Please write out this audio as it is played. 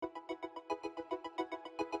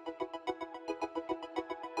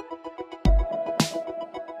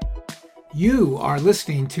You are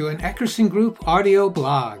listening to an Eckerson Group audio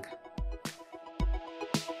blog.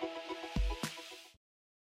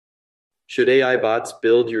 Should AI bots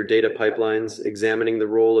build your data pipelines, examining the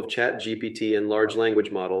role of ChatGPT and large language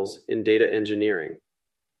models in data engineering?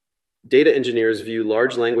 Data engineers view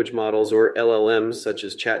large language models, or LLMs, such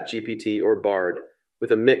as ChatGPT or Bard,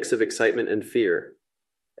 with a mix of excitement and fear.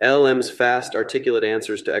 LLM's fast, articulate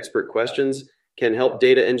answers to expert questions can help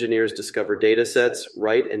data engineers discover data sets,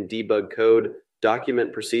 write and debug code,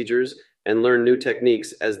 document procedures, and learn new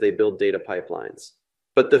techniques as they build data pipelines.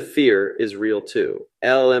 But the fear is real too.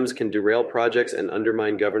 LLMs can derail projects and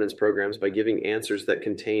undermine governance programs by giving answers that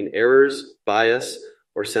contain errors, bias,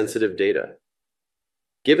 or sensitive data.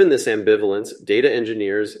 Given this ambivalence, data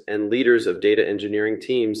engineers and leaders of data engineering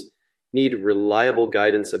teams need reliable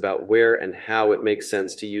guidance about where and how it makes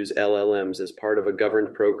sense to use LLMs as part of a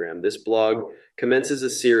governed program. This blog commences a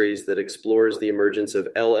series that explores the emergence of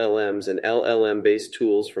LLMs and LLM-based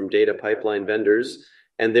tools from data pipeline vendors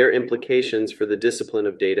and their implications for the discipline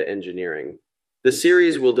of data engineering. The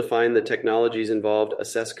series will define the technologies involved,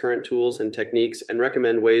 assess current tools and techniques, and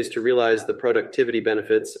recommend ways to realize the productivity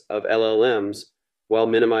benefits of LLMs while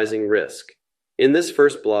minimizing risk. In this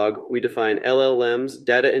first blog, we define LLMs,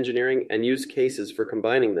 data engineering, and use cases for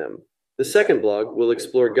combining them. The second blog will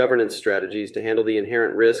explore governance strategies to handle the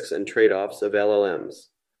inherent risks and trade-offs of LLMs.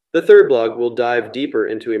 The third blog will dive deeper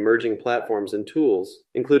into emerging platforms and tools,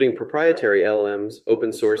 including proprietary LLMs,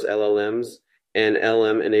 open source LLMs, and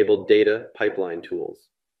LLM-enabled data pipeline tools.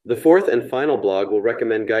 The fourth and final blog will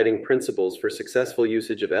recommend guiding principles for successful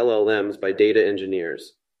usage of LLMs by data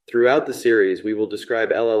engineers. Throughout the series, we will describe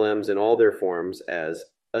LLMs in all their forms as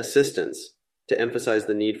assistants to emphasize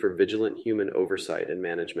the need for vigilant human oversight and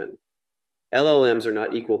management. LLMs are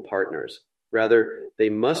not equal partners. Rather, they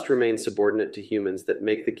must remain subordinate to humans that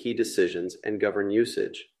make the key decisions and govern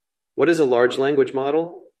usage. What is a large language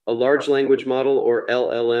model? A large language model, or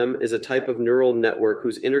LLM, is a type of neural network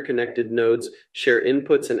whose interconnected nodes share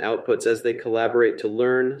inputs and outputs as they collaborate to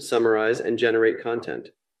learn, summarize, and generate content.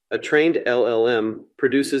 A trained LLM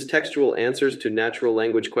produces textual answers to natural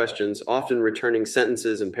language questions, often returning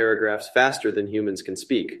sentences and paragraphs faster than humans can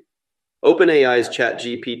speak. OpenAI's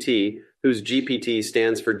ChatGPT, whose GPT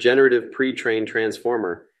stands for Generative Pre-trained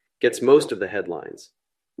Transformer, gets most of the headlines.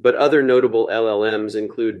 But other notable LLMs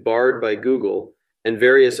include Bard by Google and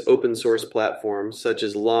various open source platforms such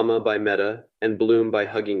as Llama by Meta and Bloom by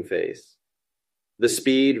Hugging Face. The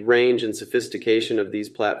speed, range, and sophistication of these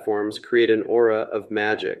platforms create an aura of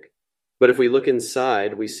magic. But if we look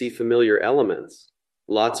inside, we see familiar elements.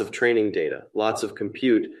 Lots of training data, lots of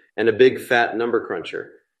compute, and a big fat number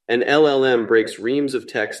cruncher. An LLM breaks reams of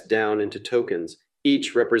text down into tokens,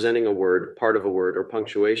 each representing a word, part of a word, or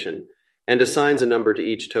punctuation, and assigns a number to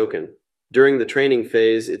each token. During the training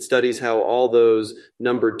phase, it studies how all those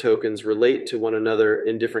numbered tokens relate to one another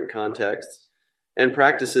in different contexts, and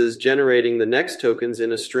practices generating the next tokens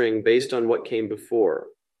in a string based on what came before.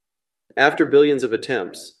 After billions of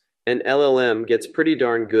attempts, an LLM gets pretty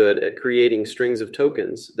darn good at creating strings of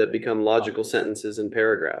tokens that become logical sentences and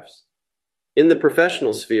paragraphs. In the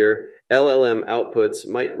professional sphere, LLM outputs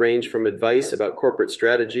might range from advice about corporate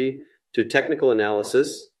strategy to technical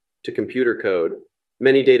analysis to computer code.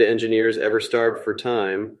 Many data engineers, ever starved for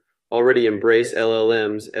time, already embrace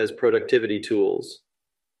LLMs as productivity tools.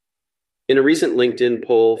 In a recent LinkedIn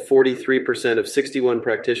poll, 43% of 61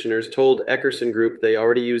 practitioners told Eckerson Group they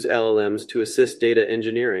already use LLMs to assist data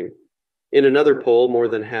engineering. In another poll, more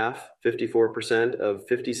than half, 54% of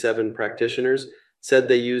 57 practitioners, said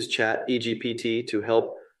they use ChatGPT to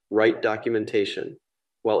help write documentation,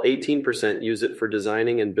 while 18% use it for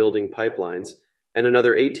designing and building pipelines, and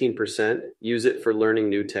another 18% use it for learning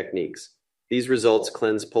new techniques. These results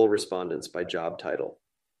cleanse poll respondents by job title.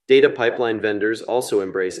 Data pipeline vendors also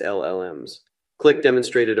embrace LLMs. Qlik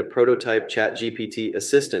demonstrated a prototype ChatGPT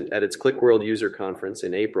assistant at its QlikWorld user conference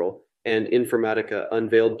in April, and Informatica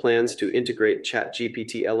unveiled plans to integrate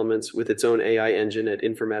ChatGPT elements with its own AI engine at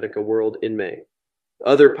Informatica World in May.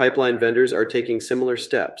 Other pipeline vendors are taking similar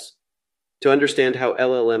steps. To understand how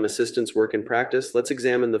LLM assistants work in practice, let's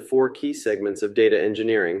examine the four key segments of data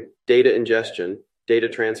engineering: data ingestion, data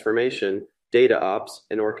transformation, data ops,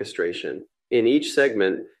 and orchestration. In each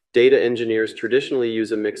segment, data engineers traditionally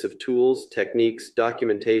use a mix of tools, techniques,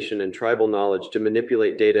 documentation, and tribal knowledge to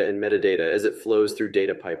manipulate data and metadata as it flows through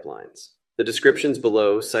data pipelines. The descriptions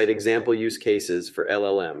below cite example use cases for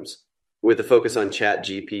LLMs, with a focus on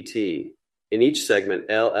ChatGPT. In each segment,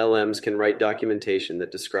 LLMs can write documentation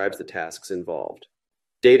that describes the tasks involved.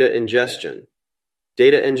 Data ingestion.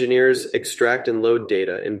 Data engineers extract and load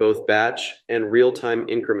data in both batch and real-time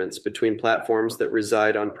increments between platforms that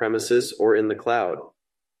reside on premises or in the cloud.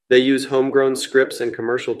 They use homegrown scripts and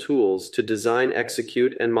commercial tools to design,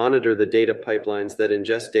 execute, and monitor the data pipelines that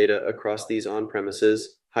ingest data across these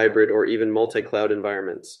on-premises, hybrid, or even multi-cloud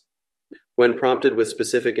environments. When prompted with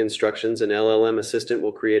specific instructions, an LLM assistant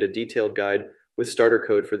will create a detailed guide with starter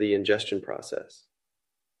code for the ingestion process.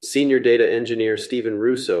 Senior data engineer Stephen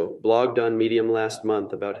Russo blogged on Medium last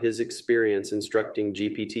month about his experience instructing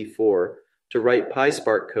GPT-4 to write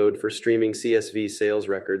PySpark code for streaming CSV sales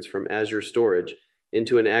records from Azure Storage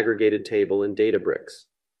into an aggregated table in Databricks.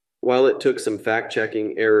 While it took some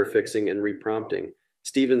fact-checking, error fixing, and reprompting,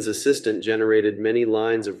 Stephen's assistant generated many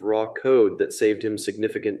lines of raw code that saved him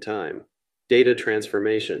significant time. Data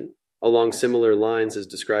transformation. Along similar lines as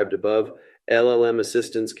described above, LLM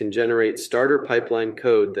assistants can generate starter pipeline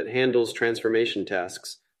code that handles transformation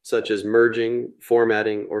tasks, such as merging,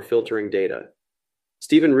 formatting, or filtering data.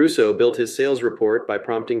 Stephen Russo built his sales report by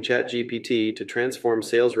prompting ChatGPT to transform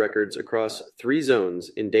sales records across 3 zones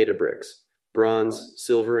in Databricks: bronze,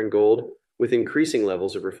 silver, and gold, with increasing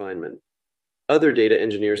levels of refinement. Other data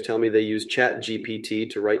engineers tell me they use ChatGPT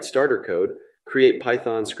to write starter code, create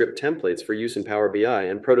Python script templates for use in Power BI,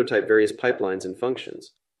 and prototype various pipelines and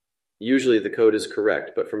functions. Usually the code is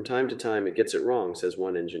correct, but from time to time it gets it wrong, says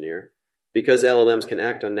one engineer. Because LLMs can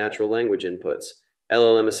act on natural language inputs,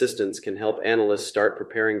 LLM assistants can help analysts start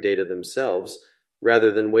preparing data themselves rather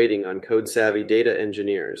than waiting on code-savvy data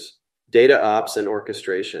engineers. Data ops and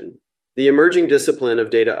orchestration. The emerging discipline of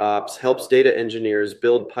data ops helps data engineers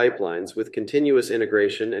build pipelines with continuous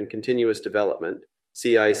integration and continuous development,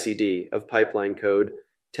 CI/CD, of pipeline code,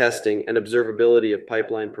 testing, and observability of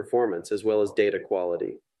pipeline performance, as well as data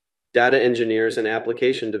quality. Data engineers and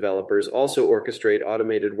application developers also orchestrate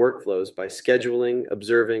automated workflows by scheduling,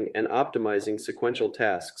 observing, and optimizing sequential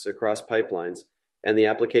tasks across pipelines and the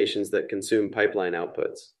applications that consume pipeline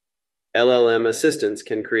outputs. LLM assistants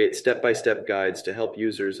can create step-by-step guides to help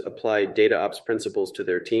users apply data ops principles to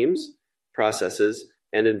their teams, processes,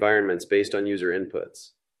 and environments based on user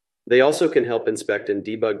inputs. They also can help inspect and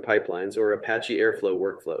debug pipelines or Apache Airflow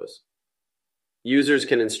workflows. Users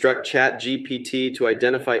can instruct ChatGPT to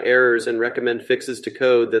identify errors and recommend fixes to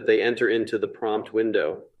code that they enter into the prompt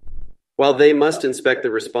window. While they must inspect the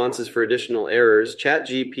responses for additional errors,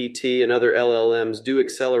 ChatGPT and other LLMs do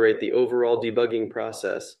accelerate the overall debugging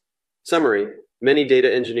process. Summary: many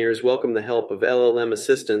data engineers welcome the help of LLM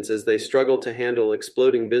assistants as they struggle to handle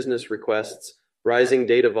exploding business requests, rising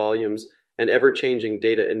data volumes, and ever-changing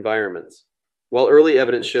data environments. While early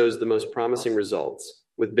evidence shows the most promising results,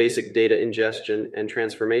 with basic data ingestion and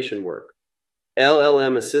transformation work,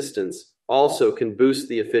 LLM assistants also can boost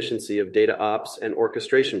the efficiency of data ops and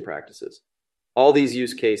orchestration practices. All these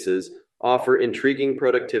use cases offer intriguing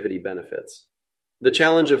productivity benefits. The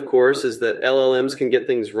challenge, of course, is that LLMs can get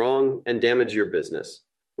things wrong and damage your business.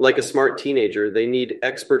 Like a smart teenager, they need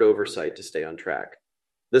expert oversight to stay on track.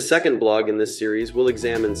 The second blog in this series will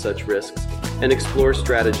examine such risks and explore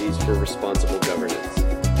strategies for responsible governance.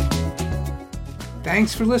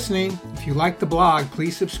 Thanks for listening. If you like the blog,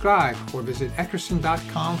 please subscribe or visit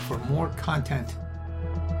eckerson.com for more content.